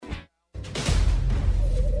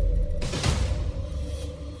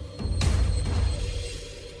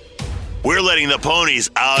We're letting the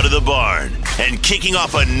ponies out of the barn and kicking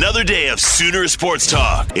off another day of Sooner Sports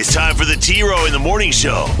Talk. It's time for the T-Row in the Morning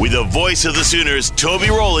Show with the voice of the Sooners,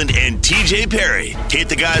 Toby Rowland and TJ Perry. Hit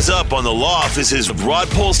the guys up on the law office's Rod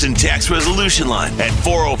Polston tax resolution line at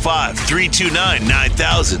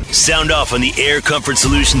 405-329-9000. Sound off on the Air Comfort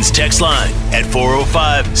Solutions text line at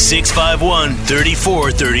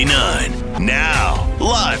 405-651-3439. Now,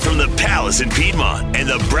 live from the Palace in Piedmont and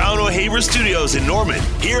the Brown O'Haver Studios in Norman,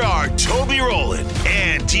 here are Toby Rowland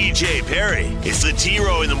and TJ Perry. It's the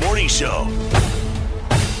T-Row in the Morning Show.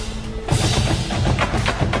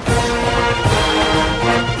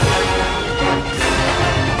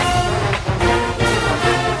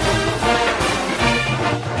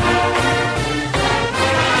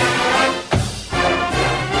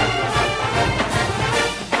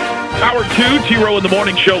 Hour 2, T-Row in the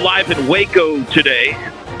Morning Show, live in Waco today.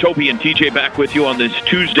 Toby and TJ back with you on this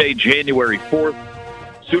Tuesday, January 4th.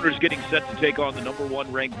 Sooners getting set to take on the number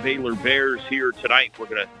 1 ranked Baylor Bears here tonight. We're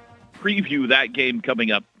going to preview that game coming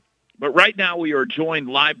up. But right now we are joined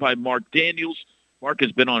live by Mark Daniels. Mark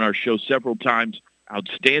has been on our show several times.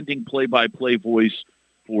 Outstanding play-by-play voice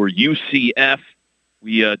for UCF.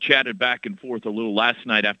 We chatted back and forth a little last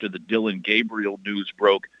night after the Dillon Gabriel news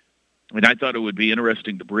broke. And I thought it would be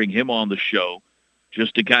interesting to bring him on the show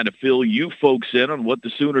just to kind of fill you folks in on what the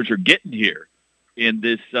Sooners are getting here in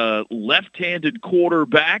this left-handed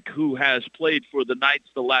quarterback who has played for the Knights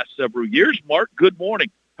the last several years. Mark, good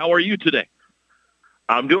morning. How are you today?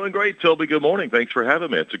 I'm doing great, Toby. Good morning. Thanks for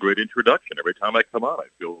having me. It's a great introduction. Every time I come on, I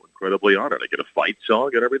feel incredibly honored. I get a fight song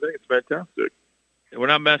and everything. It's fantastic. We're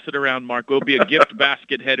not messing around, Mark. We'll be a gift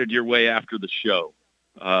basket headed your way after the show.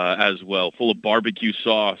 As well, full of barbecue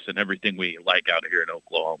sauce and everything we like out here in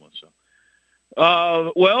Oklahoma. So,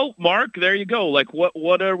 well, Mark, there you go. Like,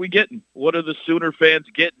 what are we getting? What are the Sooner fans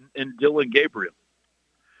getting in Dillon Gabriel?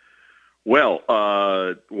 Well,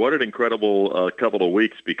 what an incredible couple of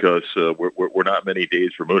weeks because we're not many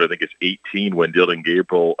days removed. I think it's 18 when Dillon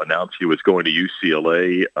Gabriel announced he was going to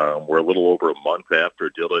UCLA. We're a little over a month after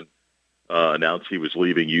Dillon announced he was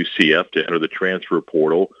leaving UCF to enter the transfer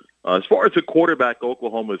portal. As far as the quarterback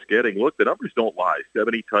Oklahoma is getting, look, the numbers don't lie.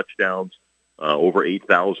 70 touchdowns, over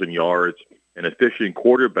 8,000 yards, an efficient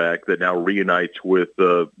quarterback that now reunites with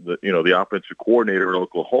the offensive coordinator at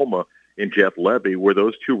Oklahoma in Jeff Lebby, where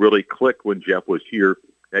those two really clicked when Jeff was here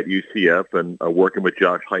at UCF and working with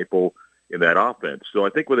Josh Heupel in that offense. So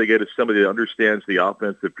I think what they get is somebody that understands the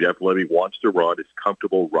offense that Jeff Lebby wants to run, is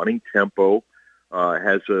comfortable running tempo,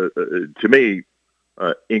 has to me,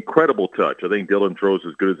 incredible touch. I think Dillon throws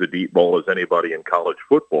as good as a deep ball as anybody in college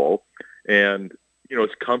football. And,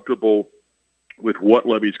 it's comfortable with what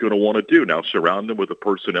Levy's going to want to do. Now, surround him with the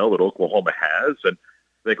personnel that Oklahoma has. And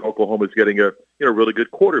I think Oklahoma's getting a really good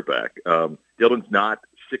quarterback. Dillon's not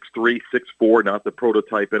 6'3", 6'4", not the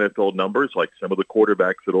prototype NFL numbers like some of the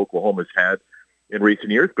quarterbacks that Oklahoma's had in recent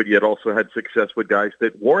years, but yet also had success with guys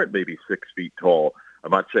that weren't maybe 6 feet tall. I'm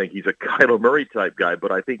not saying he's a Kyler Murray type guy,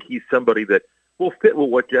 but I think he's somebody that will fit with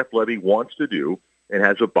what Jeff Lebby wants to do and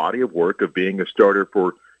has a body of work of being a starter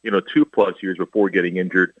for, 2+ years before getting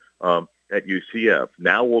injured at UCF.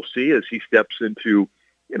 Now we'll see as he steps into,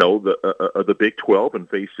 the Big 12 and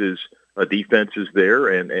faces defenses there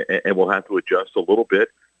and will have to adjust a little bit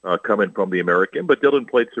coming from the American. But Dillon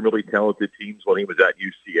played some really talented teams when he was at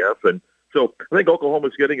UCF. And so I think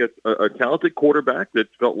Oklahoma's getting a talented quarterback that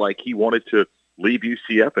felt like he wanted to leave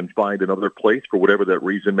UCF and find another place for whatever that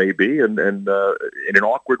reason may be, and in an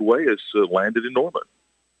awkward way has landed in Norman.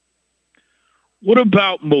 What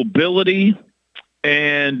about mobility,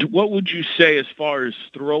 and what would you say as far as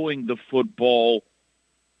throwing the football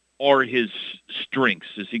are his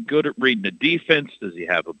strengths? Is he good at reading the defense? Does he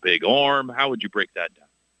have a big arm? How would you break that down?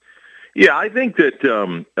 Yeah, I think that,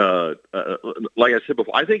 like I said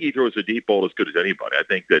before, I think he throws a deep ball as good as anybody. I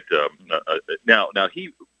think that now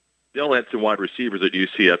Dillon had some wide receivers at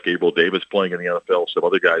UCF, Gabriel Davis playing in the NFL, some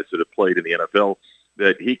other guys that have played in the NFL,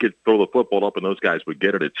 that he could throw the football up and those guys would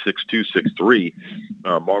get it at 6'2", 6'3".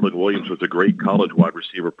 Marlon Williams was a great college wide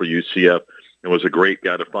receiver for UCF and was a great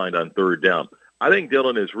guy to find on third down. I think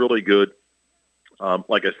Dillon is really good,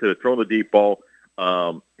 like I said, at throwing the deep ball.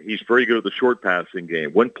 He's very good at the short passing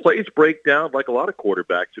game. When plays break down, like a lot of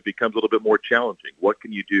quarterbacks, it becomes a little bit more challenging. What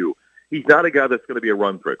can you do? He's not a guy that's going to be a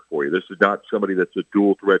run threat for you. This is not somebody that's a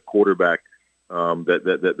dual threat quarterback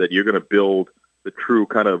that you're going to build the true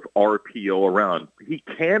kind of RPO around. He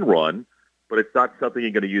can run, but it's not something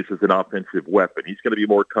you're going to use as an offensive weapon. He's going to be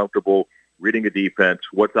more comfortable reading a defense,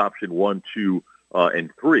 what's option 1, 2, and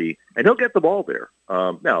 3, and he'll get the ball there.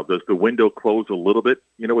 Now, does the window close a little bit,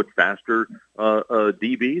 with faster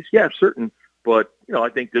DBs? Yeah, certain But, I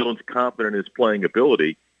think Dillon's confident in his playing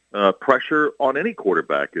ability. Pressure on any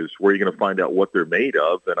quarterback is where you're going to find out what they're made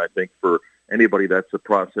of. And I think for anybody, that's a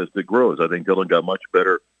process that grows. I think Dillon got much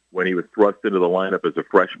better when he was thrust into the lineup as a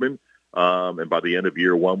freshman. And by the end of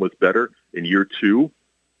year one was better. In year two,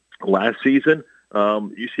 last season,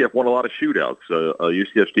 UCF won a lot of shootouts.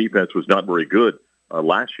 UCF's defense was not very good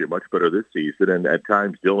last year, much better this season. And at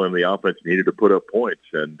times, Dillon and the offense needed to put up points.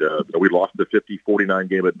 And we lost the 50-49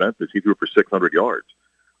 game at Memphis. He threw for 600 yards.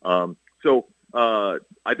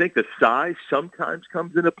 I think the size sometimes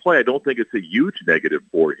comes into play. I don't think it's a huge negative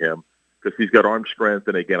for him because he's got arm strength.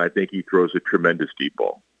 And, again, I think he throws a tremendous deep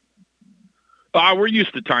ball. We're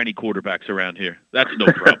used to tiny quarterbacks around here. That's no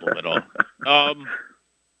problem at all.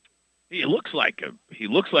 He looks like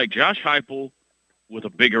Josh Heupel with a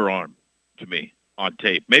bigger arm to me on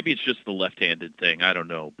tape. Maybe it's just the left-handed thing. I don't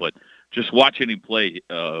know. But just watching him play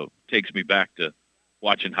takes me back to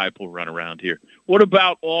watching Heupel run around here. What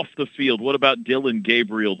about off the field? What about Dillon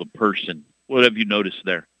Gabriel, the person? What have you noticed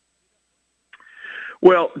there?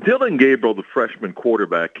 Well, Dillon Gabriel, the freshman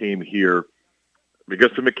quarterback, came here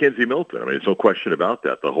because of McKenzie Milton. I mean, there's no question about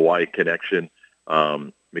that. The Hawaii connection,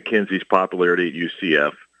 McKenzie's popularity at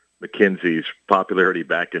UCF, McKenzie's popularity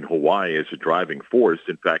back in Hawaii as a driving force.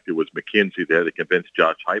 In fact, it was McKenzie there that convinced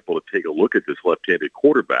Josh Heupel to take a look at this left-handed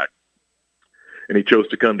quarterback. And he chose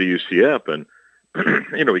to come to UCF. And,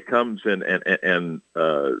 he comes and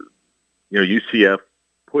UCF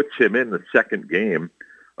puts him in the second game,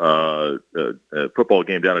 football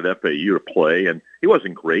game down at FAU to play. And he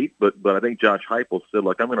wasn't great, but I think Josh Heupel said,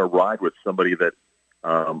 look, I'm going to ride with somebody that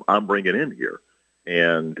I'm bringing in here.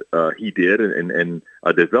 And he did and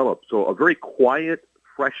developed. So a very quiet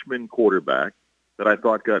freshman quarterback that I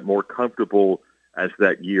thought got more comfortable as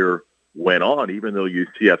that year went on, even though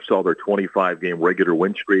UCF saw their 25-game regular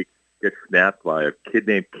win streak get snapped by a kid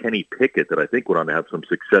named Kenny Pickett that I think went on to have some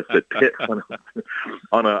success at Pitt on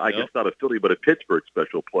a I guess not a Philly, but a Pittsburgh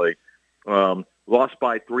special play. Lost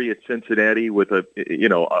by 3 at Cincinnati with a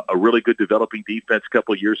really good developing defense a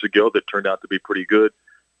couple of years ago that turned out to be pretty good.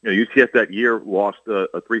 UCF that year lost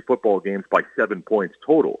 3 football games by 7 points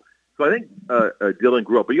total. So I think Dillon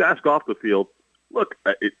grew up. But you ask off the field, look,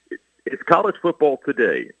 it's college football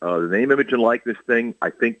today. The name, image, and likeness thing, I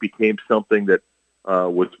think, became something that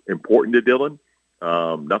was important to Dillon.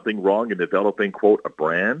 Nothing wrong in developing, quote, a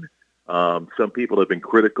brand. Some people have been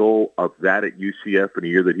critical of that at UCF in the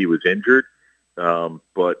year that he was injured.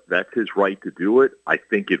 But that's his right to do it. I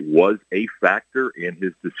think it was a factor in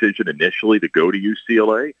his decision initially to go to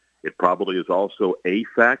UCLA. It probably is also a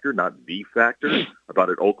factor, not the factor,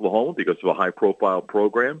 about at Oklahoma because of a high-profile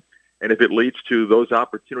program. And if it leads to those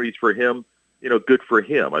opportunities for him, good for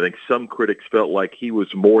him. I think some critics felt like he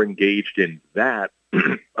was more engaged in that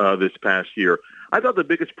this past year. I thought the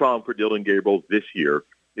biggest problem for Dillon Gabriel this year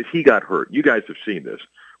is he got hurt. You guys have seen this.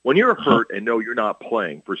 When you're hurt and know you're not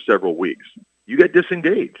playing for several weeks, you get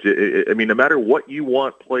disengaged. I mean, no matter what you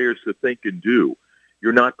want players to think and do,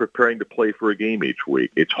 you're not preparing to play for a game each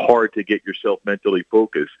week. It's hard to get yourself mentally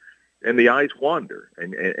focused, and the eyes wander,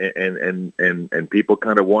 and people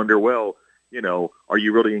kind of wonder, well, are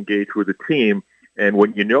you really engaged with the team? And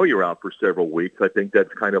when you're out for several weeks, I think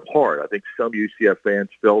that's kind of hard. I think some UCF fans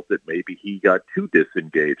felt that maybe he got too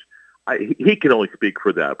disengaged. He can only speak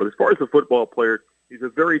for that. But as far as a football player, he's a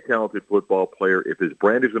very talented football player. If his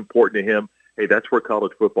brand is important to him, hey, that's where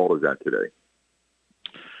college football is at today.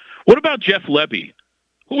 What about Jeff Lebby?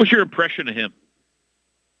 What was your impression of him?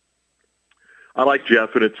 I like Jeff,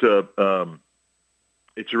 and it's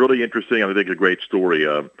really interesting. I think a great story.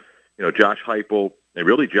 Josh Heupel and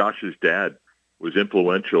really Josh's dad was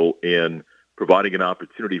influential in providing an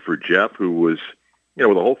opportunity for Jeff, who was, with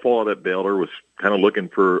the whole fallout at Baylor, was kind of looking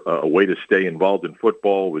for a way to stay involved in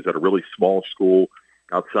football, was at a really small school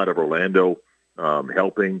outside of Orlando,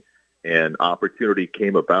 helping, and opportunity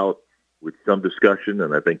came about with some discussion,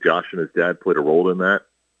 and I think Josh and his dad played a role in that,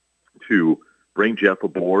 to bring Jeff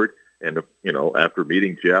aboard. And, after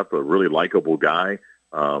meeting Jeff, a really likable guy,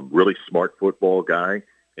 really smart football guy,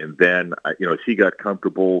 and then, as he got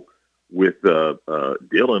comfortable with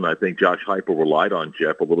Dillon, I think Josh Heupel relied on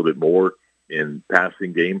Jeff a little bit more in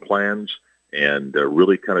passing game plans and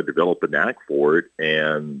really kind of developed a knack for it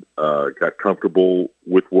and got comfortable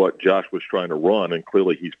with what Josh was trying to run, and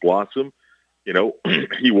clearly he's blossomed.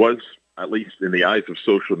 He was, at least in the eyes of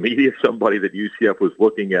social media, somebody that UCF was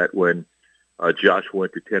looking at when Josh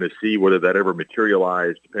went to Tennessee. Whether that ever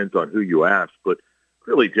materialized depends on who you ask, but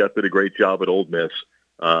clearly Jeff did a great job at Ole Miss.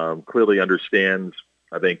 Clearly understands,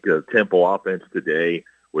 I think, Temple offense today,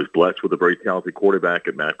 was blessed with a very talented quarterback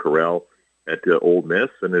at Matt Corral at Ole Miss,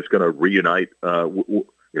 and is going to reunite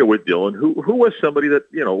with Dylan, who was somebody that,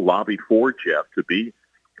 lobbied for Jeff to be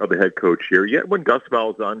the head coach here. Yet when Gus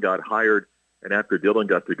Malzahn got hired and after Dylan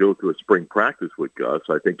got to go through a spring practice with Gus,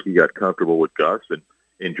 I think he got comfortable with Gus and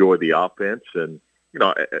enjoyed the offense. And,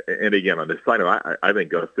 and again, on this side, I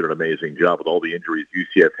think Gus did an amazing job with all the injuries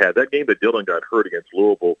UCF had. That game that Dylan got hurt against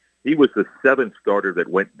Louisville, he was the 7th starter that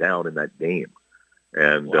went down in that game.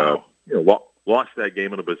 And, wow. Lost that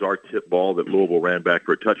game on a bizarre tip ball that Louisville ran back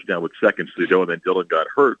for a touchdown with seconds to go, and then Dylan got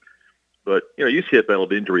hurt. But, UCF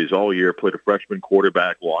battled injuries all year, played a freshman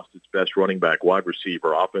quarterback, lost its best running back, wide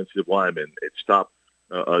receiver, offensive lineman. It stopped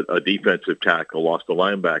a defensive tackle, lost a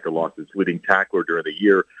linebacker, lost its leading tackler during the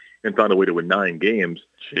year, and found a way to win 9 games.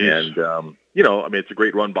 Jeez. And, it's a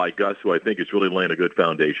great run by Gus, who I think is really laying a good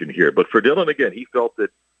foundation here. But for Dylan, again, he felt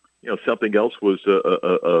that, something else was,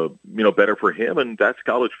 better for him, and that's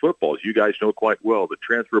college football. As you guys know quite well, the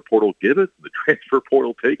transfer portal give it, the transfer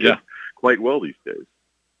portal take it quite well these days.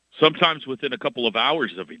 Sometimes within a couple of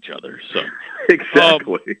hours of each other. So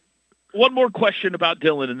exactly. One more question about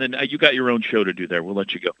Dylan, and then you got your own show to do there. We'll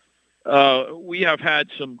let you go. We have had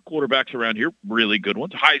some quarterbacks around here, really good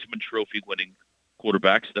ones, Heisman Trophy-winning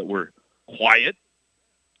quarterbacks that were quiet,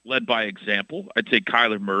 led by example. I'd say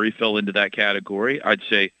Kyler Murray fell into that category. I'd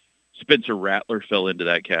say Spencer Rattler fell into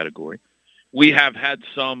that category. We have had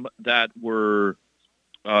some that were,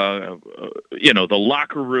 the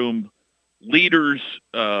locker room leaders,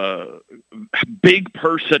 big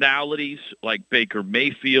personalities like Baker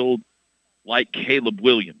Mayfield, like Caleb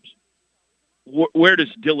Williams. Where does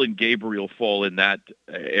Dylan Gabriel fall in that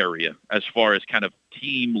area as far as kind of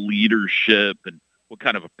team leadership and what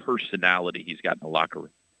kind of a personality he's got in the locker room?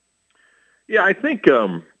 Yeah, I think,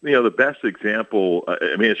 the best example,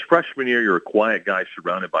 his freshman year, you're a quiet guy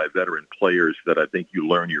surrounded by veteran players that I think you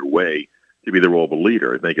learn your way to be the role of a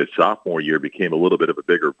leader. I think his sophomore year became a little bit of a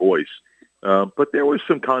bigger voice. But there was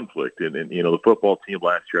some conflict in the football team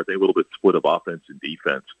last year. I think a little bit split of offense and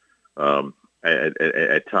defense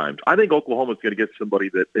at times. I think Oklahoma's going to get somebody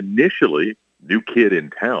that initially, new kid in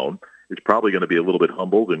town, is probably going to be a little bit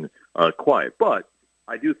humbled and quiet. But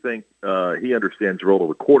I do think he understands the role of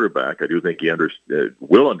a quarterback. I do think he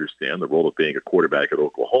will understand the role of being a quarterback at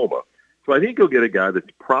Oklahoma. So I think he'll get a guy that's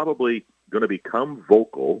probably going to become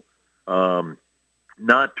vocal,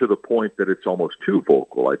 not to the point that it's almost too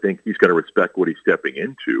vocal. I think he's going to respect what he's stepping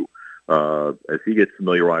into as he gets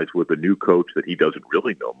familiarized with a new coach that he doesn't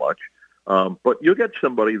really know much. But you'll get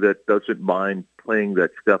somebody that doesn't mind playing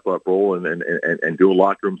that step-up role and do a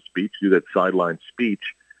locker room speech, do that sideline speech.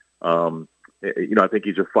 I think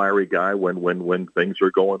he's a fiery guy when things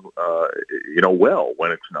are going, well.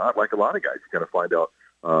 When it's not, like a lot of guys, you're going to find out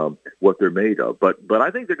what they're made of. But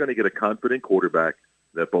I think they're going to get a confident quarterback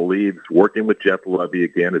that believes working with Jeff Levy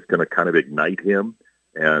again is going to kind of ignite him.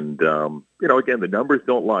 And, again, the numbers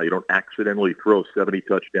don't lie. You don't accidentally throw 70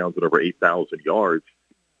 touchdowns and over 8,000 yards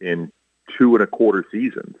in 2.25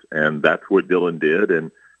 seasons. And that's what Dylan did.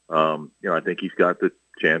 And, I think he's got the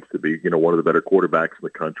chance to be, one of the better quarterbacks in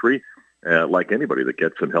the country. Like anybody that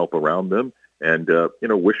gets some help around them and,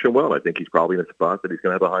 wish him well. I think he's probably in a spot that he's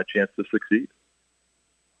going to have a high chance to succeed.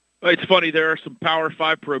 It's funny. There are some Power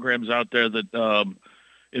 5 programs out there that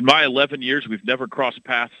in my 11 years, we've never crossed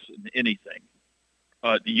paths in anything.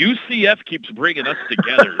 UCF keeps bringing us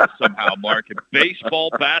together somehow, Mark. In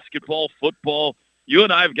baseball, basketball, football, you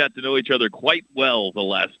and I have got to know each other quite well the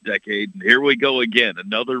last decade. And here we go again.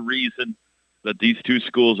 Another reason that these two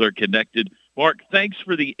schools are connected. Mark, thanks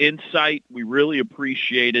for the insight. We really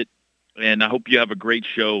appreciate it. And I hope you have a great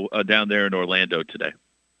show down there in Orlando today.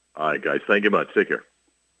 All right, guys. Thank you much. Take care.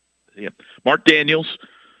 Yeah. Mark Daniels,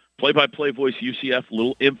 play-by-play voice UCF. A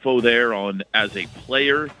little info there on as a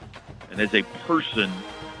player and as a person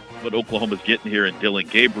what Oklahoma's getting here in Dylan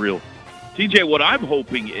Gabriel. TJ, what I'm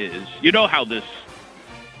hoping is, how this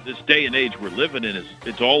day and age we're living in is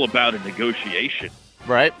it's all about a negotiation.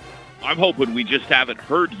 Right. I'm hoping we just haven't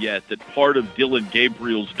heard yet that part of Dylan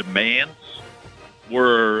Gabriel's demands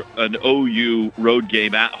were an OU road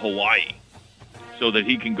game at Hawaii so that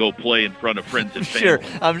he can go play in front of friends and family.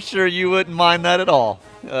 I'm sure you wouldn't mind that at all.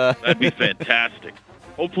 That'd be fantastic.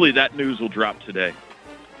 Hopefully that news will drop today.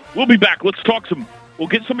 We'll be back. We'll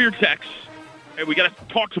get some of your texts. And we got to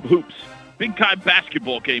talk some hoops. Big-time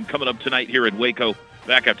basketball game coming up tonight here in Waco.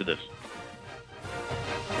 Back after this.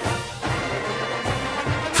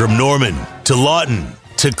 From Norman to Lawton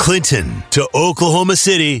to Clinton to Oklahoma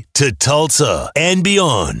City to Tulsa and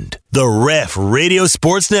beyond, the Ref Radio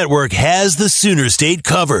Sports Network has the Sooner State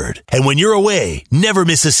covered. And when you're away, never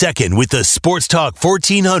miss a second with the Sports Talk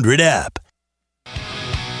 1400 app.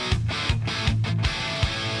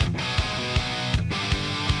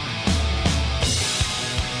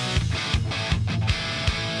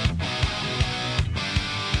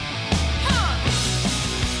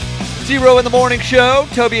 T-Row in the Morning Show.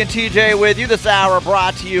 Toby and TJ with you. This hour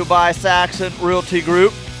brought to you by Saxon Realty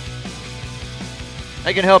Group.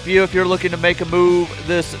 They can help you if you're looking to make a move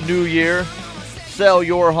this new year. Sell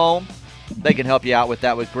your home. They can help you out with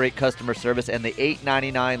that with great customer service and the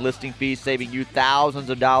 $8.99 listing fee, saving you thousands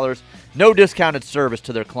of dollars. No discounted service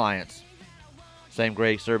to their clients. Same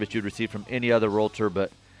great service you'd receive from any other realtor,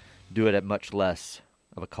 but do it at much less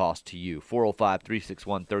of a cost to you.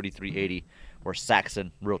 405-361-3380 or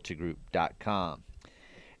SaxonRealtyGroup.com.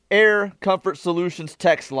 Air Comfort Solutions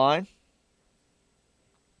text line.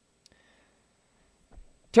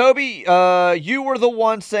 Toby, you were the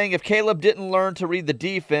one saying if Caleb didn't learn to read the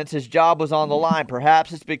defense, his job was on the line.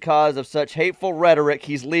 Perhaps it's because of such hateful rhetoric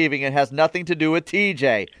he's leaving and has nothing to do with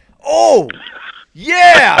TJ. Oh,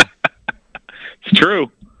 yeah! It's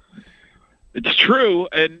true. It's true,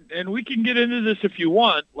 and we can get into this if you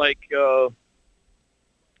want, later.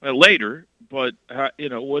 But how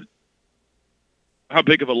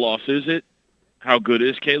big of a loss is it? How good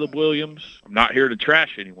is Caleb Williams? I'm not here to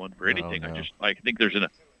trash anyone for anything. No. I think there's an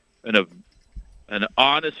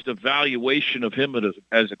honest evaluation of him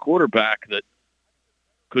as a quarterback that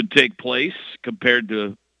could take place compared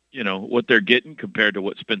to what they're getting, compared to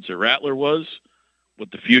what Spencer Rattler was,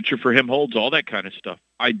 what the future for him holds, all that kind of stuff.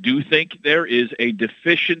 I do think there is a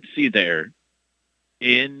deficiency there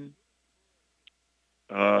in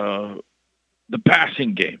the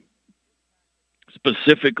passing game,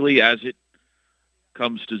 specifically as it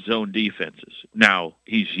comes to zone defenses. Now,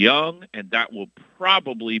 he's young, and that will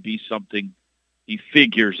probably be something he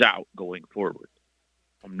figures out going forward.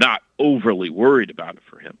 I'm not overly worried about it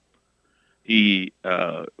for him. He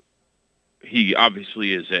obviously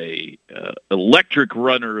is a electric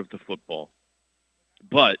runner of the football,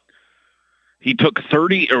 but he took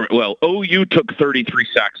OU took 33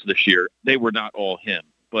 sacks this year. They were not all him,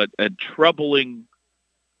 but a troubling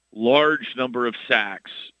large number of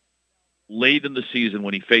sacks late in the season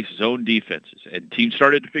when he faced zone defenses, and teams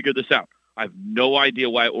started to figure this out. I have no idea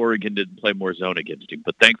why Oregon didn't play more zone against him,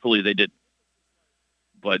 but thankfully they didn't.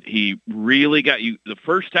 But he really got you. The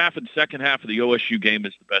first half and second half of the OSU game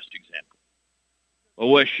is the best example.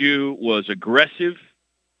 OSU was aggressive,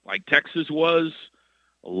 like Texas was,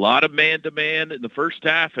 a lot of man-to-man in the first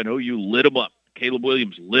half, and OU lit them up. Caleb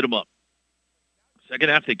Williams lit them up. Second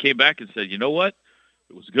half, they came back and said, you know what?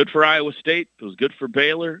 It was good for Iowa State. It was good for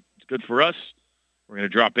Baylor. It's good for us. We're going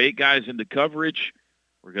to drop 8 guys into coverage.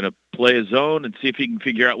 We're going to play a zone and see if he can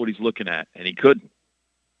figure out what he's looking at. And he couldn't.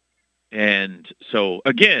 And so,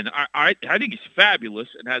 again, I think he's fabulous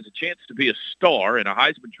and has a chance to be a star and a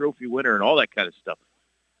Heisman Trophy winner and all that kind of stuff.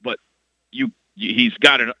 But he's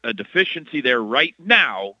got a deficiency there right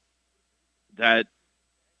now that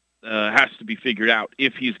has to be figured out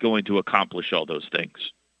if he's going to accomplish all those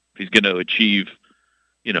things. If he's going to achieve,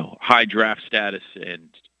 high draft status and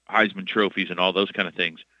Heisman trophies and all those kind of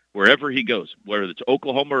things, wherever he goes, whether it's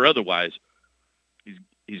Oklahoma or otherwise,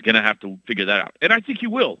 he's going to have to figure that out. And I think he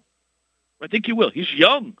will. He's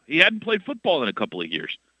young. He hadn't played football in a couple of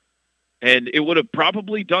years. And it would have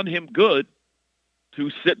probably done him good to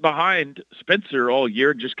sit behind Spencer all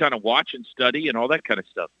year and just kind of watch and study and all that kind of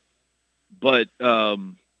stuff. But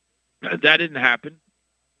that didn't happen.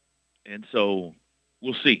 And so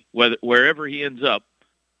we'll see wherever he ends up,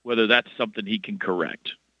 whether that's something he can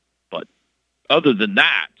correct. But other than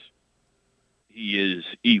that, he is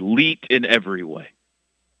elite in every way.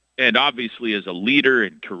 And obviously as a leader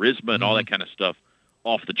and charisma and all that kind of stuff,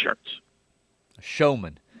 off the charts. A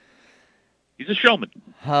showman. He's a showman.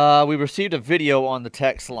 We received a video on the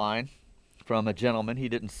text line from a gentleman. He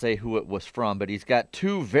didn't say who it was from, but he's got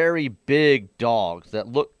 2 very big dogs that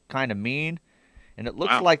look kind of mean. And it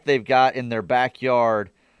looks like they've got in their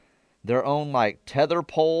backyard their own tether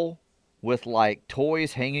pole with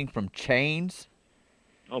toys hanging from chains.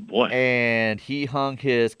 Oh, boy. And he hung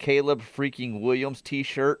his Caleb freaking Williams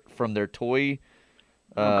T-shirt from their toy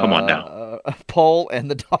come on now. Pole, and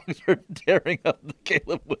the dogs are tearing up the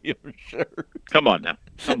Caleb Williams shirt. Come on now.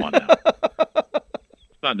 It's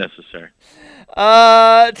not necessary.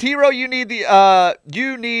 T-Row, you need to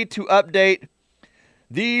update.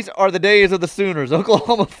 These are the days of the Sooners.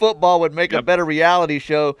 Oklahoma football would make a better reality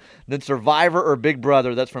show than Survivor or Big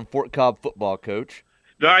Brother. That's from Fort Cobb football coach.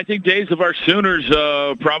 No, I think Days of Our Sooners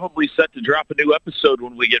probably set to drop a new episode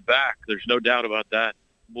when we get back. There's no doubt about that.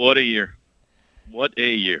 What a year. What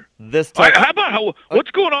a year. How about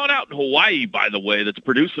what's going on out in Hawaii, by the way, that's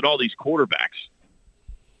producing all these quarterbacks?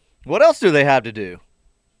 What else do they have to do?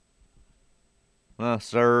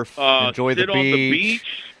 Surf, enjoy the sit on the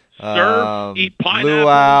beach, surf, eat pineapples.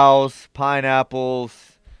 Luau's,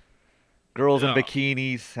 pineapples, Girls in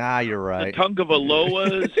bikinis. You're right. The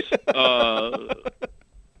Tungavaloas,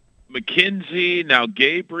 McKenzie, now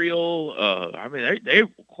Gabriel. They're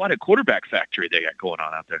quite a quarterback factory they got going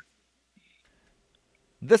on out there.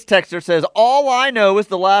 This texter says, all I know is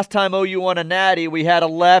the last time OU won a natty, we had a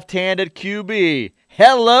left-handed QB.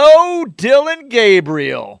 Hello, Dylan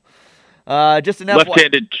Gabriel. Just an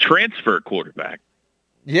left-handed transfer quarterback.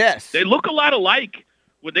 Yes. They look a lot alike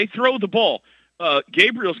when they throw the ball.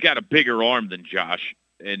 Gabriel's got a bigger arm than Josh,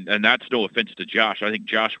 and that's no offense to Josh. I think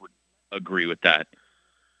Josh would agree with that.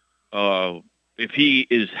 If he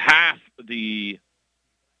is half the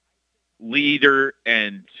leader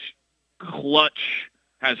and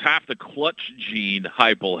has half the clutch gene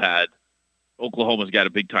Heupel had, Oklahoma's got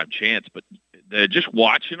a big-time chance. But just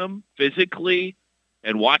watching him physically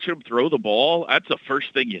and watching him throw the ball, that's the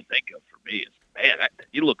first thing you think of for me is, man,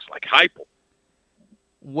 he looks like Heupel.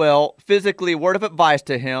 Well, physically, word of advice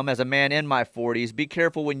to him as a man in my 40s, be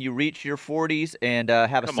careful when you reach your 40s and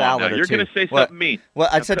have a salad or two. You're going to say something mean. Well,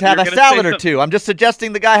 I said to have a salad or two. I'm just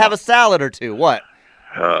suggesting the guy have a salad or two. What?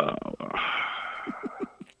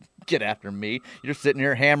 Get after me. You're sitting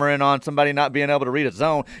here hammering on somebody not being able to read a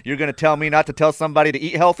zone. You're going to tell me not to tell somebody to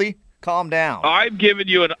eat healthy? Calm down. I'm giving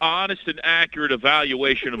you an honest and accurate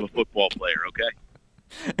evaluation of a football player, okay?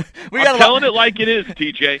 I'm telling it like it is,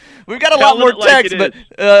 TJ. We've got a lot more text, but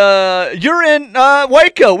you're in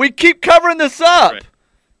Waco. We keep covering this up.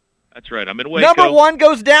 That's right. I'm in Waco. Number 1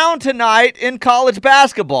 goes down tonight in college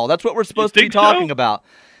basketball. That's what we're supposed to be talking about.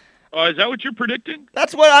 Is that what you're predicting?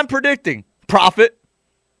 That's what I'm predicting. Profit.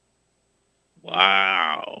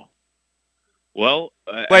 Wow. Well,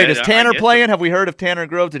 wait, is Tanner playing? Have we heard of Tanner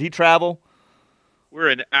Groves? Did he travel? We're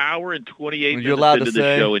an hour and 28 minutes into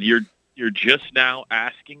the show, and you're just now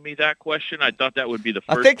asking me that question? I thought that would be the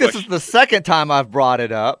first I think this is the second time I've brought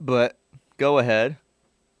it up, but go ahead.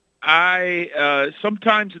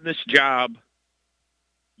 Sometimes in this job,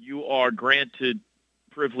 you are granted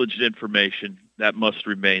privileged information that must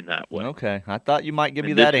remain that way. Okay. I thought you might give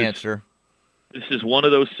me that answer. This is one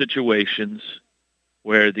of those situations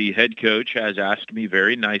where the head coach has asked me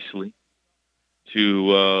very nicely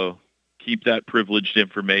to keep that privileged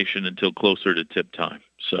information until closer to tip time.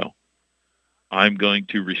 So I'm going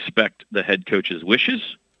to respect the head coach's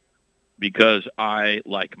wishes because I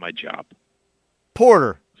like my job.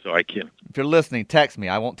 Porter. So I can. If you're listening, text me.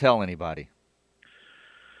 I won't tell anybody.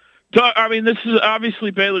 I mean, this is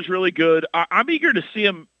obviously Baylor's really good. I'm eager to see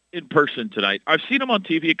him in person tonight. I've seen him on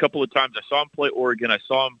TV a couple of times. I saw him play Oregon. I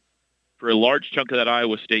saw him for a large chunk of that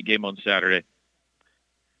Iowa State game on Saturday.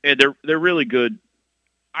 And they're really good.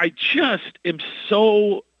 I just am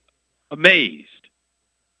so amazed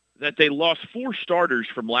that they lost 4 starters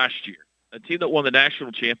from last year, a team that won the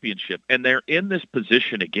national championship, and they're in this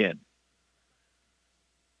position again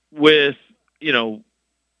with,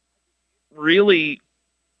 really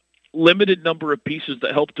limited number of pieces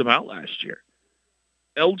that helped them out last year.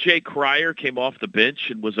 L.J. Cryer came off the bench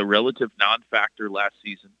and was a relative non-factor last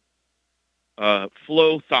season.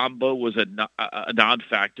 Flo Thamba was a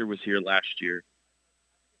non-factor, was here last year.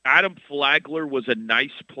 Adam Flagler was a nice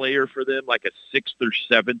player for them, like a 6th or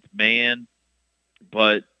 7th man,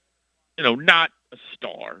 but, not a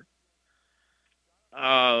star.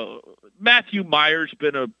 Matthew Meyer's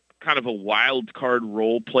been a kind of a wild card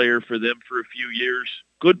role player for them for a few years.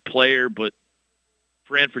 Good player, but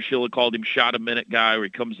Fran Fraschilla called him shot a minute guy, where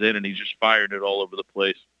he comes in and he's just firing it all over the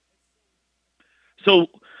place. So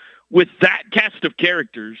with that cast of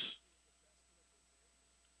characters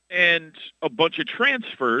and a bunch of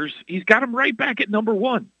transfers, he's got him right back at number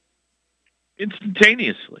 1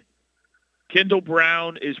 instantaneously. Kendall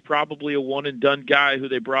Brown is probably a one-and-done guy who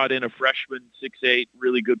they brought in, a freshman, 6'8",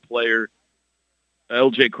 really good player.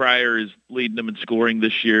 L.J. Cryer is leading them in scoring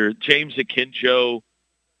this year. James Akinjo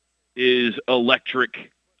is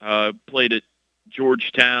electric, played at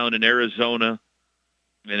Georgetown in Arizona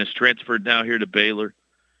and has transferred now here to Baylor.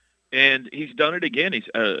 And he's done it again.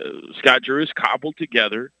 Scott Drew has cobbled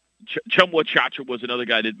together. Chumwa Chacha was another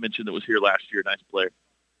guy I didn't mention that was here last year, nice player.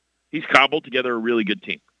 He's cobbled together a really good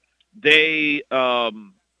team. They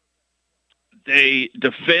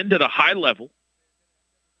defend at a high level.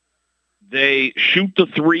 They shoot the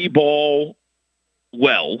 3 ball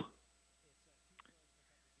well.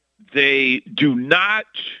 They do not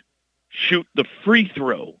shoot the free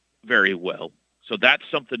throw very well. So that's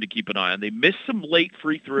something to keep an eye on. They missed some late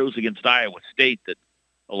free throws against Iowa State that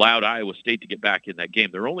allowed Iowa State to get back in that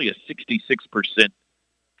game. They're only a 66%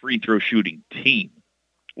 free throw shooting team.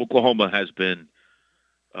 Oklahoma has been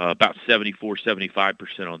about 74,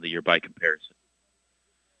 75% on the year by comparison.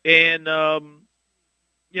 And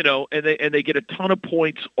and they get a ton of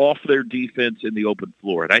points off their defense in the open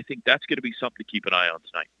floor. And I think that's going to be something to keep an eye on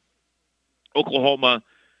tonight. Oklahoma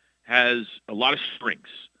has a lot of strengths.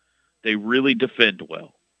 They really defend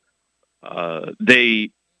well.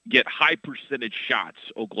 They get high percentage shots,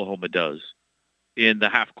 Oklahoma does, in the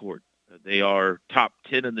half court. They are top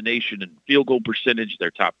 10 in the nation in field goal percentage.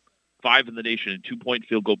 They're top 5 in the nation in two-point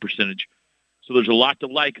field goal percentage. So there's a lot to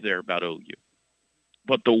like there about OU.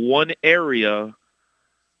 But the one area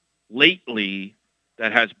lately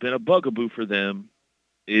that has been a bugaboo for them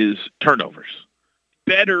is turnovers.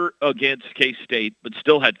 Better against K-State, but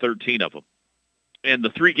still had 13 of them. And the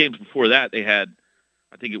 3 games before that, they had,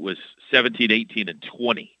 I think it was 17, 18, and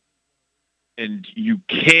 20. And you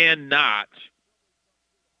cannot,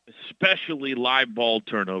 especially live ball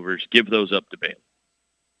turnovers, give those up to Baylor.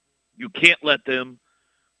 You can't let them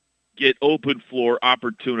get open floor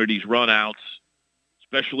opportunities, run outs,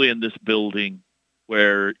 especially in this building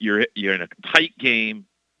where you're in a tight game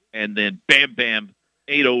and then bam, bam,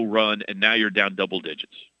 8-0 run, and now you're down double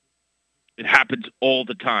digits. It happens all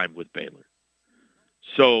the time with Baylor.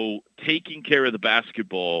 So taking care of the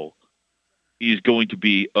basketball is going to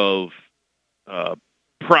be of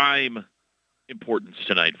prime importance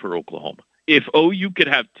tonight for Oklahoma. If OU could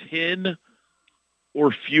have 10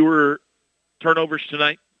 or fewer turnovers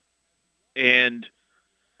tonight and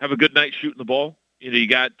have a good night shooting the ball, you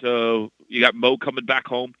got Mo coming back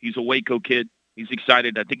home. He's a Waco kid. He's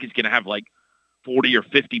excited. I think he's going to have like 40 or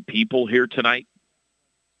 50 people here tonight.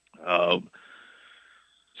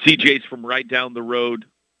 CJ's from right down the road.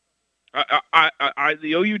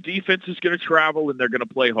 The OU defense is going to travel, and they're going to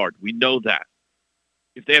play hard. We know that.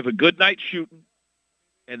 If they have a good night shooting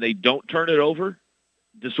and they don't turn it over,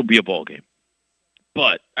 this will be a ball game.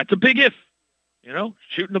 But that's a big if.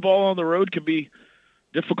 Shooting the ball on the road can be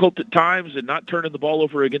difficult at times, and not turning the ball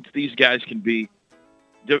over against these guys can be.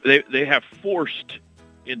 They have forced,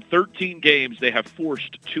 in 13 games, they have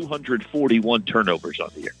forced 241 turnovers on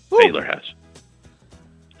the year. Ooh. Baylor has.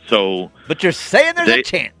 So, but you're saying there's a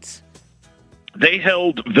chance. They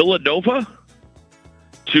held Villanova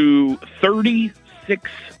to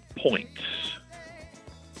 36 points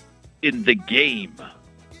in the game.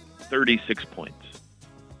 36 points.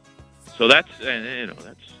 So that's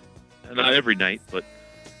not every night, but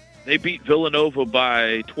they beat Villanova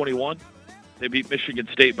by 21. They beat Michigan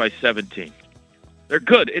State by 17. They're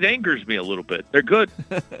good. It angers me a little bit. They're good.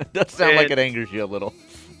 It does sound like it angers you a little.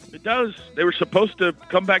 It does. They were supposed to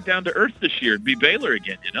come back down to earth this year and be Baylor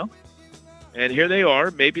again, And here they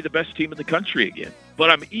are, maybe the best team in the country again.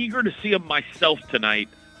 But I'm eager to see them myself tonight,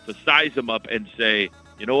 to size them up and say,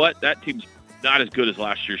 you know what, that team's not as good as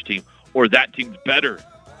last year's team, or that team's better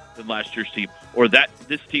than last year's team, or that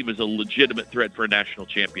this team is a legitimate threat for a national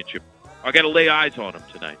championship. I got to lay eyes on them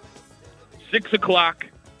tonight. 6 o'clock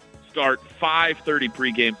start, 5:30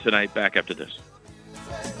 pregame tonight. Back after this.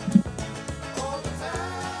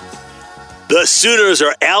 The Sooners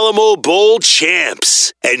are Alamo Bowl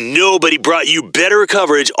champs, and nobody brought you better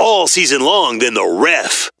coverage all season long than the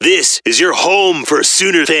Ref. This is your home for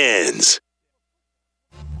Sooner fans.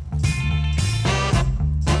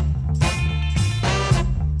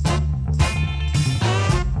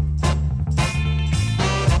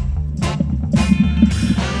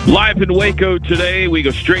 Live in Waco today, we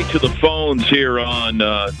go straight to the phones here on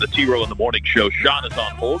the T-Row in the Morning Show. Sean is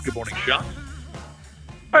on hold. Good morning, Sean.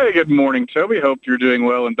 Hey, good morning, Toby. Hope you're doing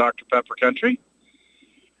well in Dr. Pepper country.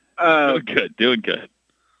 Doing good.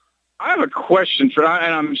 I have a question and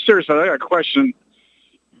I'm serious. I got a question.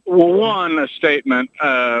 Well, one, a statement.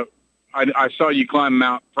 I saw you climb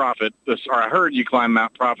Mount Prophet, I heard you climb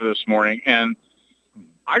Mount Prophet this morning, and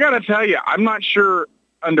I got to tell you, I'm not sure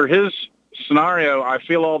under his scenario, I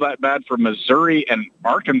feel all that bad for Missouri and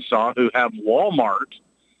Arkansas, who have Walmart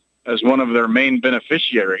as one of their main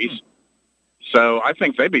beneficiaries. So I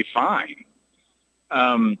think they'd be fine.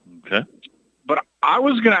 Okay. But I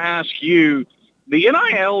was going to ask you, the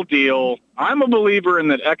NIL deal, I'm a believer in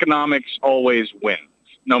that economics always wins,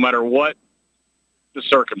 no matter what the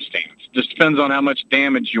circumstance. Just depends on how much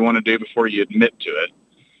damage you want to do before you admit to it.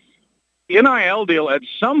 The NIL deal, at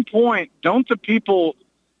some point, don't the people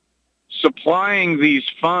supplying these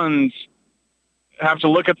funds have to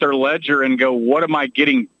look at their ledger and go, what am I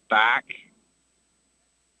getting back?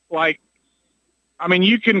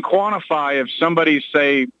 You can quantify if somebody's,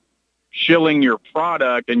 say, shilling your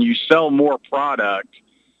product and you sell more product,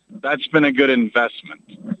 that's been a good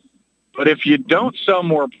investment. But if you don't sell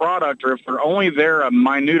more product, or if they're only there a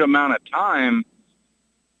minute amount of time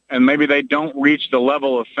and maybe they don't reach the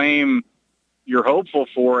level of fame you're hopeful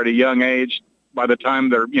for at a young age, by the time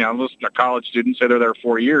they're, listen to college students, say they're there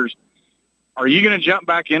 4 years, are you going to jump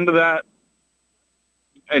back into that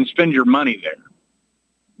and spend your money there?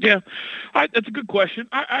 Yeah, that's a good question.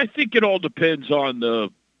 I think it all depends on the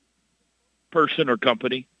person or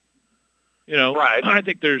company. Right. I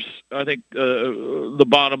think the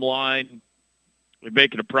bottom line,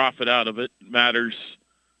 making a profit out of it, matters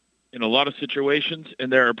in a lot of situations,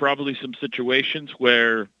 and there are probably some situations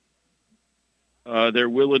where they're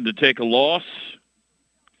willing to take a loss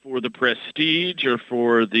for the prestige or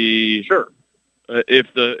for the if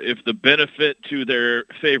the benefit to their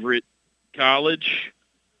favorite college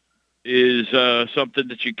is something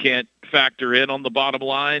that you can't factor in on the bottom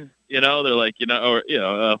line. They're like,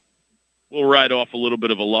 we'll write off a little bit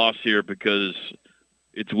of a loss here because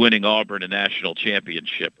it's winning Auburn a national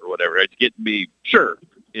championship or whatever. It's getting me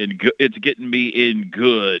it's getting me in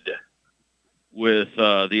good with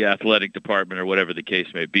the athletic department or whatever the case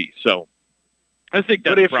may be. So I think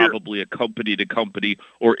that's probably a company to company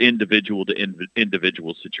or individual to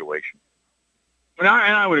individual situation. And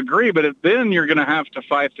I would agree, but then you're going to have to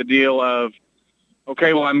fight the deal of,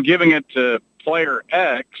 okay, well, I'm giving it to player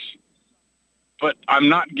X, but I'm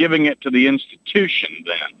not giving it to the institution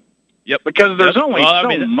then. Yep. Because there's only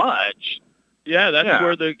so much. Yeah, that's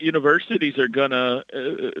where the universities are going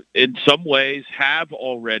to, in some ways, have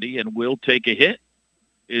already and will take a hit.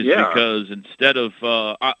 Because instead of,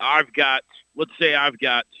 let's say I've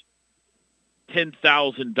got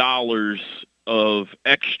 $10,000 of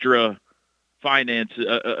extra finance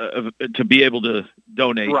to be able to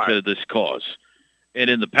donate to this cause. And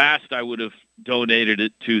in the past, I would have donated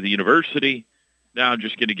it to the university. Now I'm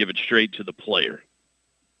just going to give it straight to the player.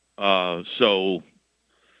 So,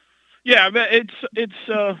 yeah,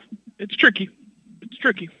 it's tricky. It's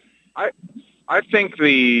tricky. I think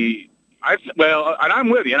and I'm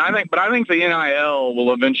with you, and I think the NIL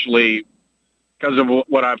will eventually, because of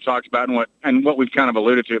what I've talked about and what we've kind of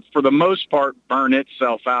alluded to, for the most part, burn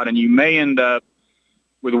itself out, and you may end up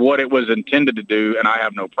with what it was intended to do, and I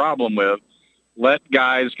have no problem with. Let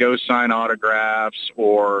guys go sign autographs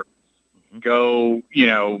or go,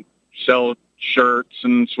 sell shirts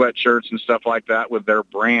and sweatshirts and stuff like that with their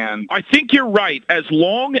brand. I think you're right. As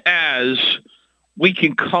long as we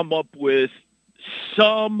can come up with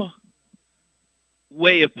some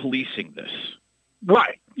way of policing this.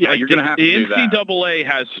 Right. Yeah, you're going to have to do that. The NCAA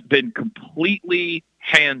has been completely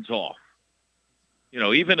hands-off.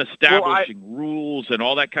 Even establishing rules and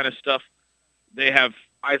all that kind of stuff,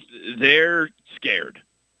 they're scared.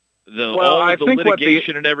 All the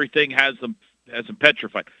litigation and everything has them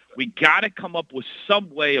petrified. We got to come up with some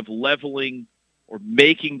way of leveling or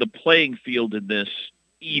making the playing field in this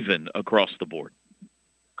even across the board.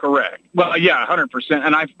 Correct. Well, yeah,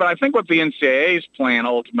 100%. But I think what the NCAA's plan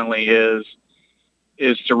ultimately is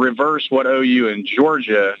to reverse what OU and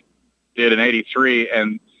Georgia did in '83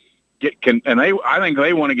 and I think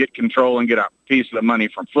they want to get control and get a piece of the money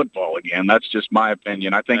from football again. That's just my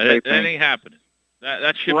opinion. I think that ain't happening.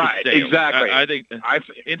 That ship is stale. Exactly. I think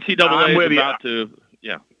NCAA is about to.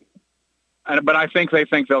 Yeah. But I think they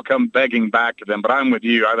think they'll come begging back to them. But I'm with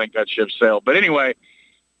you. I think that ship sailed. But anyway,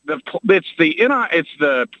 it's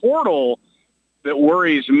the portal that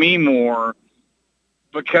worries me more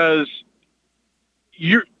because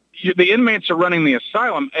the inmates are running the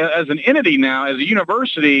asylum as an entity now. As a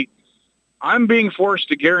university, I'm being forced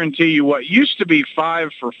to guarantee you what used to be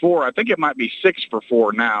 5 for 4. I think it might be 6 for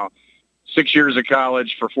 4 now. 6 years of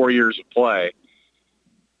college for 4 years of play.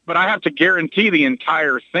 But I have to guarantee the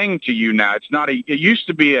entire thing to you now. It used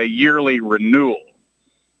to be a yearly renewal,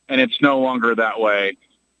 and it's no longer that way.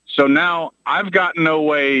 So now I've got no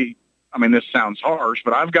way, I mean, this sounds harsh,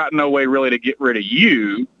 but I've got no way really to get rid of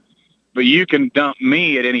you, but you can dump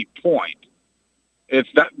me at any point. It's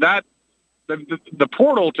the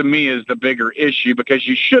portal to me is the bigger issue because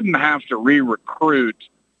you shouldn't have to re-recruit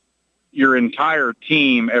your entire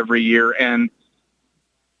team every year, and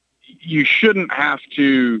you shouldn't have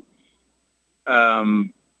to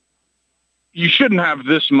you shouldn't have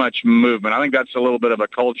this much movement. I think that's a little bit of a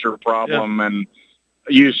culture problem and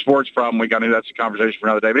a youth sports problem. That's a conversation for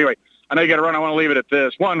another day. But anyway, I know you got to run. I want to leave it at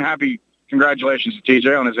this. One, happy congratulations to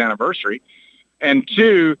TJ on his anniversary. And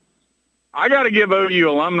two, I got to give OU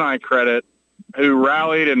alumni credit who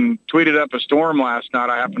rallied and tweeted up a storm last night.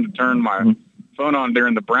 I happened to turn my phone on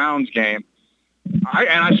during the Browns game.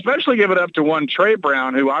 I especially give it up to one Trey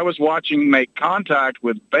Brown, who I was watching make contact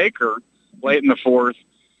with Baker late in the fourth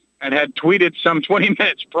and had tweeted some 20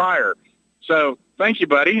 minutes prior. So thank you,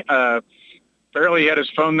 buddy. Apparently he had his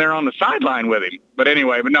phone there on the sideline with him. But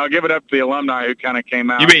anyway, no, give it up to the alumni who kind of came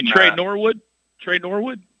out. You mean Trey Norwood? Trey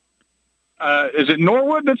Norwood? Is it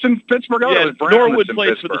Norwood that's in Pittsburgh? Yeah, Brown Norwood in plays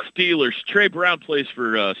Pittsburgh. for the Steelers. Trey Brown plays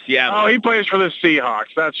for Seattle. Oh, he plays for the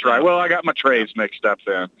Seahawks. That's right. Well, I got my trades mixed up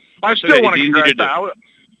then. I okay. still want to congratulate.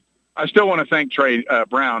 I still want to thank Trey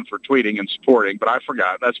Brown for tweeting and supporting, but I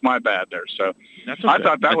forgot. That's my bad there. So that's okay. I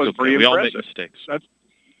thought that was pretty impressive. We all make mistakes.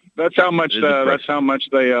 That's how much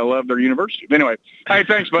they love their university. Anyway, hey,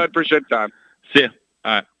 thanks, bud. Appreciate the time. See ya.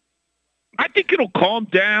 All right. I think it'll calm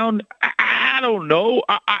down. I don't know.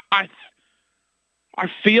 I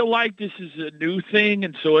feel like this is a new thing,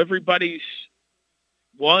 and so everybody's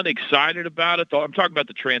excited about it. I'm talking about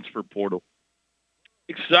the transfer portal.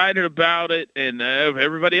 Excited about it, and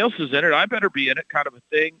everybody else is in it. I better be in it, kind of a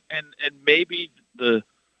thing. And maybe the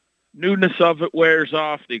newness of it wears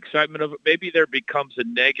off, the excitement of it. Maybe there becomes a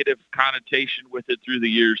negative connotation with it through the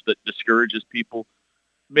years that discourages people.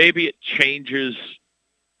 Maybe it changes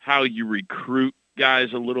how you recruit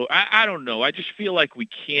guys a little. I don't know. I just feel like we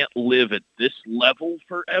can't live at this level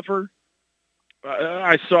forever.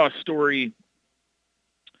 I saw a story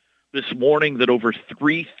this morning that over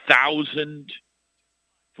 3,000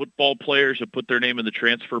 football players have put their name in the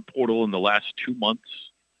transfer portal in the last 2 months.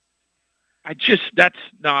 That's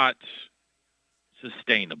not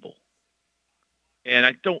sustainable.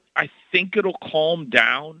 And I think it'll calm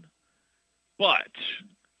down, but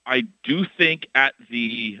I do think at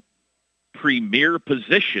the premier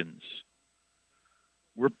positions,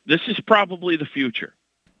 this is probably the future.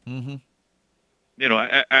 Mm-hmm. You know,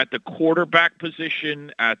 at the quarterback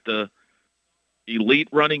position, at the elite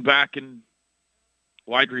running back and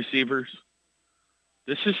wide receivers,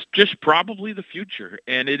 this is just probably the future.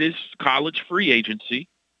 And it is college free agency.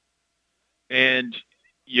 And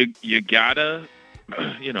you gotta,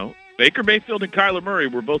 Baker Mayfield and Kyler Murray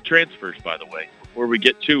were both transfers, by the way, before we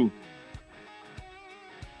get too,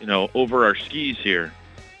 over our skis here.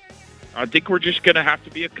 I think we're just going to have to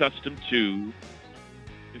be accustomed to,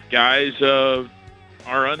 if guys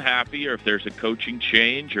are unhappy, or if there's a coaching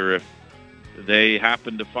change, or if they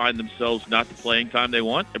happen to find themselves not the playing time they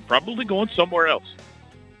want, they're probably going somewhere else.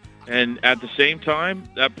 And at the same time,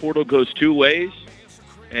 that portal goes two ways,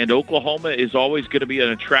 and Oklahoma is always going to be an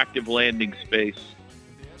attractive landing space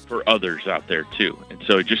for others out there too. And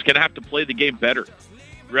so you're just going to have to play the game better.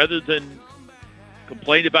 Rather than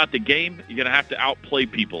complain about the game, you're going to have to outplay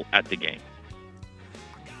people at the game.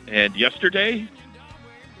 And yesterday,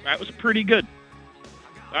 that was pretty good.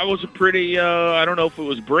 That was a pretty, I don't know if it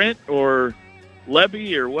was Brent or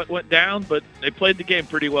Levy or what went down, but they played the game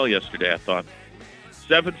pretty well yesterday, I thought.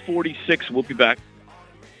 7:46, we'll be back.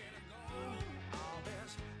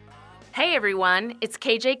 Hey everyone, it's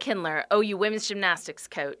KJ Kindler, OU Women's Gymnastics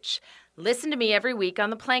coach. Listen to me every week on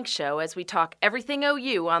The Plank Show as we talk everything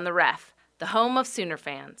OU on the Ref, the home of Sooner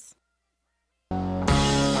fans.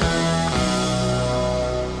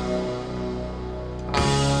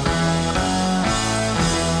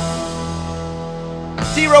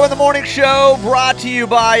 T-Row in the Morning Show, brought to you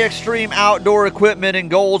by Extreme Outdoor Equipment in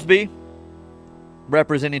Goldsby.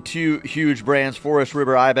 Representing two huge brands, Forest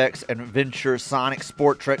River Ibex and Venture Sonic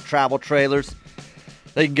Sport Trek travel trailers.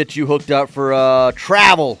 They can get you hooked up for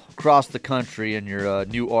travel across the country in your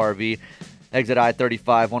new RV. Exit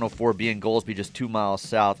I-35, 104B in Goldsby, just 2 miles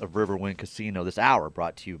south of Riverwind Casino. This hour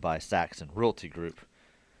brought to you by Saxon Realty Group.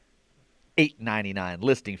 $8.99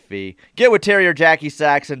 listing fee. Get with Terry or Jackie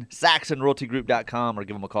Saxon, saxonrealtygroup.com, or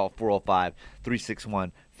give them a call,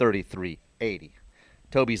 405-361-3380.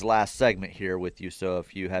 Toby's last segment here with you, so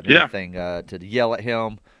if you have anything to yell at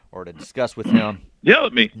him or to discuss with him, yell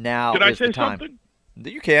at me. Now Can I is say the time. Something?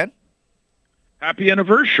 You can. Happy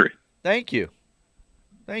anniversary. Thank you.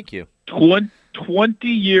 20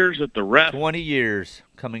 years at the Ref. 20 years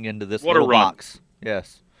coming into this what little a run. box.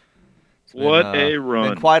 Yes. What a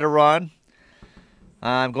run. Been quite a run.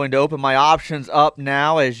 I'm going to open my options up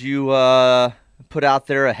now as you put out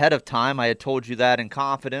there ahead of time. I had told you that in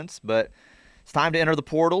confidence, but it's time to enter the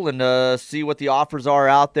portal and see what the offers are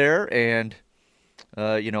out there. And,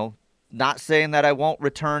 not saying that I won't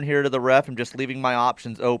return here to the Ref. I'm just leaving my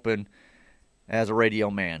options open as a radio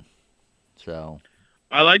man. So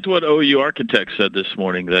I liked what OU Architect said this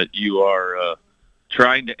morning, that you are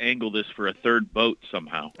trying to angle this for a third boat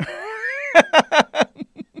somehow.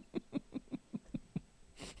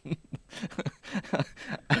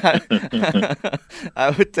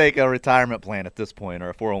 I would take a retirement plan at this point, or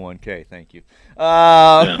a 401k. Thank you.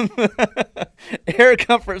 Air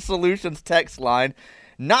Comfort Solutions text line.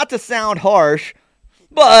 Not to sound harsh,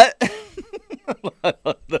 but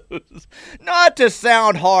not to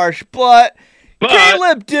sound harsh, but But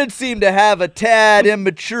Caleb did seem to have a tad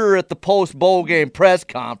immature at the post-bowl game press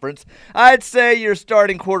conference. I'd say your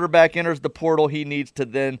starting quarterback enters the portal. He needs to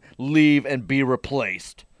then leave and be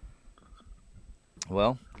replaced.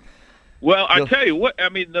 Well, I tell you what, I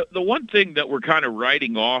mean, the one thing that we're kind of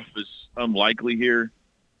writing off as unlikely here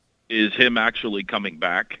is him actually coming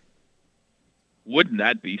back. Wouldn't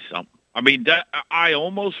that be something? I mean, I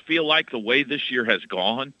almost feel like the way this year has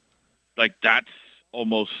gone, like that's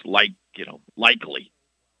almost like, likely.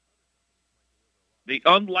 The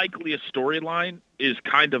unlikeliest storyline is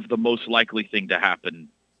kind of the most likely thing to happen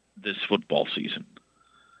this football season.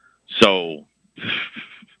 So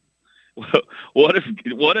what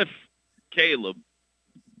if Caleb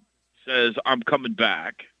says, I'm coming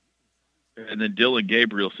back, and then Dylan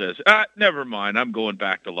Gabriel says, never mind, I'm going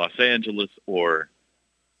back to Los Angeles or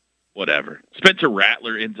whatever. Spencer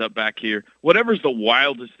Rattler ends up back here. Whatever's the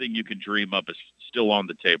wildest thing you can dream up is still on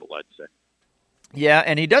the table, I'd say. Yeah,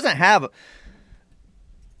 and he doesn't have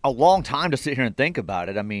a long time to sit here and think about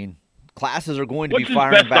it. I mean, classes are going to be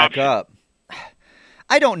firing back up.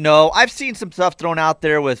 I don't know. I've seen some stuff thrown out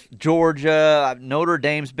there with Georgia. Notre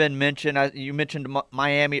Dame's been mentioned. You mentioned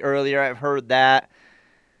Miami earlier. I've heard that.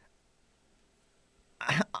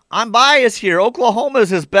 I'm biased here. Oklahoma is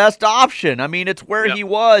his best option. I mean, it's where he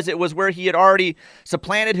was. It was where he had already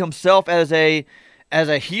supplanted himself as a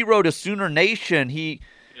hero to Sooner Nation.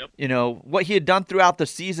 What he had done throughout the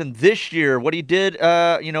season this year, what he did,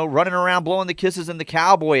 running around blowing the kisses in the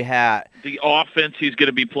cowboy hat. The offense he's going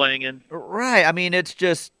to be playing in. Right. I mean, it's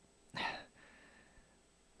just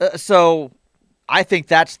so I think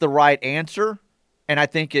that's the right answer, and I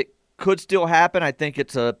think it could still happen. I think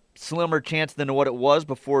it's a slimmer chance than what it was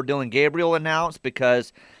before Dylan Gabriel announced,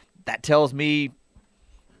 because that tells me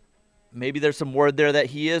maybe there's some word there that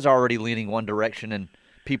he is already leaning one direction, and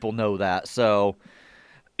people know that. So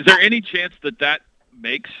is there any chance that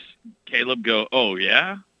makes Caleb go, oh,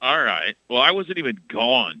 yeah? All right. Well, I wasn't even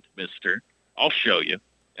gone, mister. I'll show you.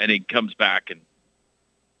 And he comes back and...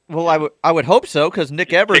 Well, I would hope so, because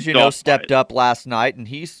Nick Evers, stepped up last night, and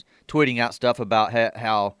he's tweeting out stuff about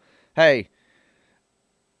how hey,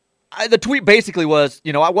 the tweet basically was,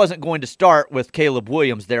 I wasn't going to start with Caleb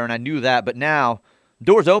Williams there, and I knew that, but now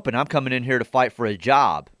doors open. I'm coming in here to fight for a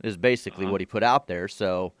job is basically what he put out there.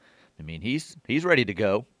 So, I mean, he's ready to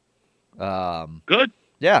go. Good.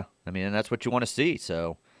 Yeah. I mean, and that's what you want to see.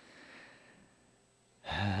 So,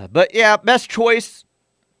 but yeah, best choice.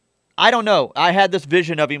 I don't know. I had this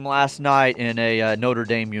vision of him last night in a Notre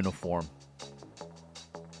Dame uniform.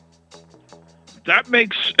 That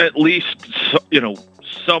makes at least,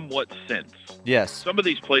 somewhat sense. Yes. Some of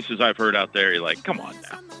these places I've heard out there, you're like, come on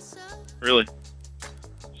now. Really?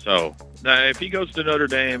 So, now if he goes to Notre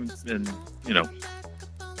Dame, then,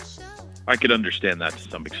 I could understand that to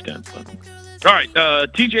some extent. But. All right,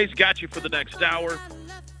 TJ's got you for the next hour.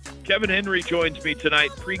 Kevin Henry joins me tonight.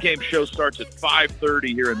 Pre-game show starts at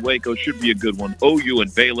 5:30 here in Waco. Should be a good one. OU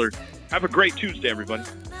and Baylor. Have a great Tuesday, everybody.